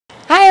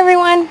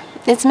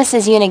it's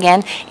Mrs. Yuen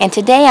again, and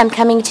today I'm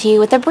coming to you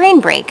with a brain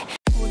break.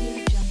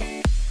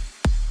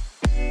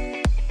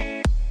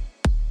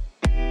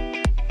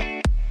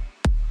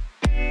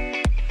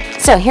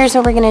 So here's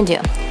what we're going to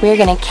do. We're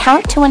going to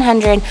count to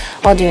 100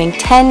 while doing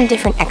 10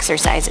 different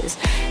exercises.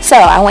 So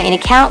I want you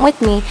to count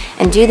with me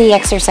and do the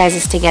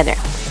exercises together.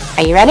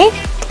 Are you ready?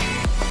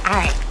 All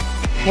right,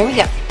 here we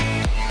go.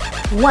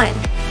 1,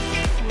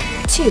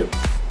 2,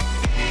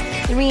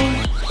 3,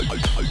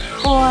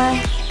 4,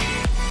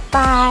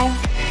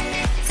 5,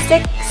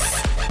 6,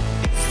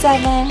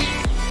 7,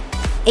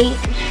 8,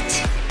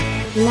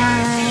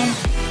 9,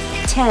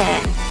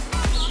 10,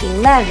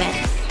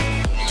 11,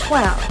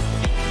 12,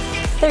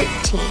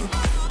 13,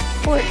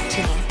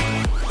 14,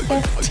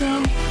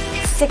 15,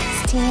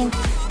 16,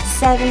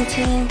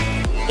 17,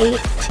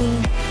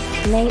 18,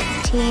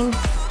 19,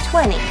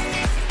 20,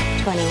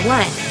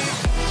 21,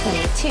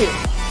 22,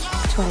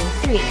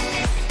 23,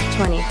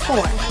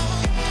 24,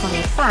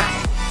 25,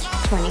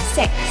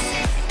 26,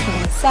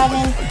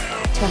 27,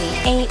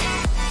 28,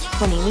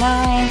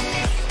 29,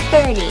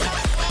 30,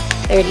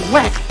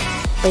 31,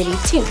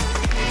 32,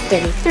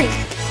 33,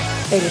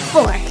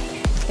 34,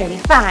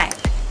 35,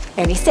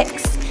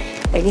 36,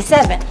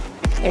 37,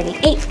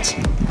 38,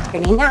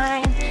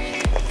 39,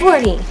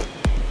 40,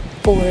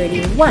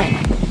 41,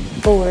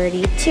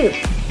 42,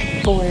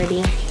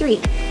 43,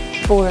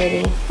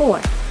 44,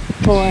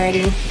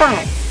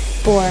 45,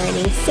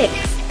 46,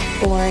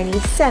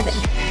 47,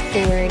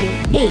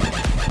 48,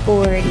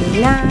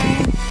 49,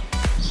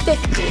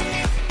 50,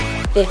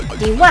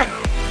 51,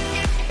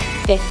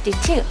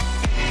 52,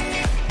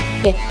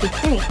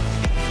 53,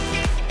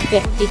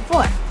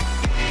 54,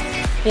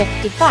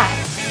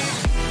 55,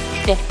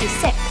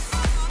 56,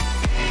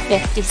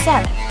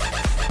 57,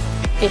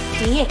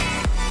 58,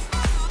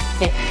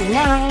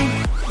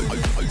 59,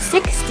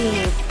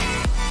 60,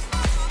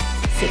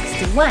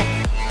 61,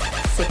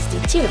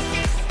 62,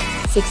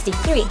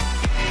 63,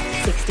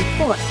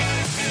 64,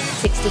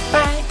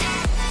 65,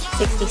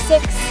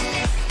 66,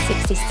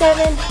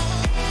 67,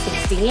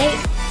 68,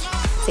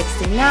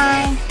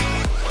 69,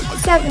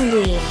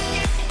 70,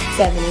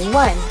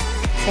 71,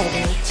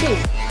 72,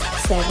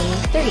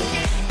 73,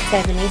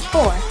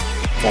 74,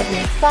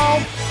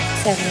 75,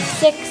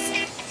 76,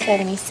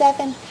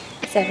 77,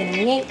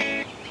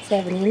 78,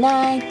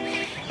 79,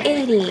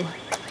 80,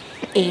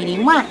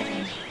 81,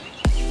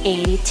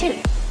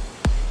 82,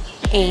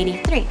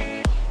 83,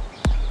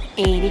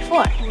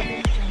 84,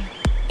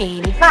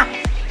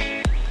 85,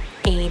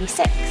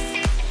 86,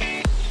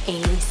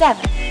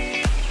 87,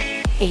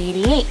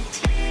 88,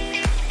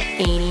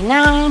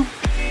 89,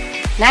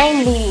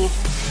 90,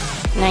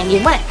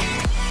 91,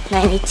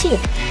 92,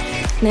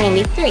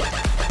 93,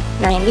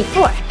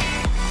 94,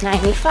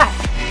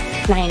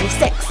 95,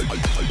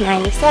 96,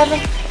 97,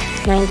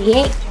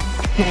 98,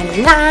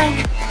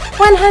 99,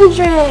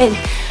 100.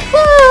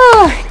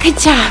 Woo! Good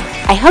job.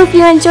 I hope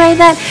you enjoyed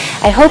that.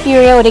 I hope you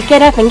were able to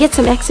get up and get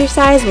some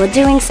exercise while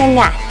doing some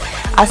math.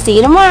 I'll see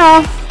you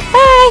tomorrow.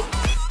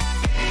 Bye!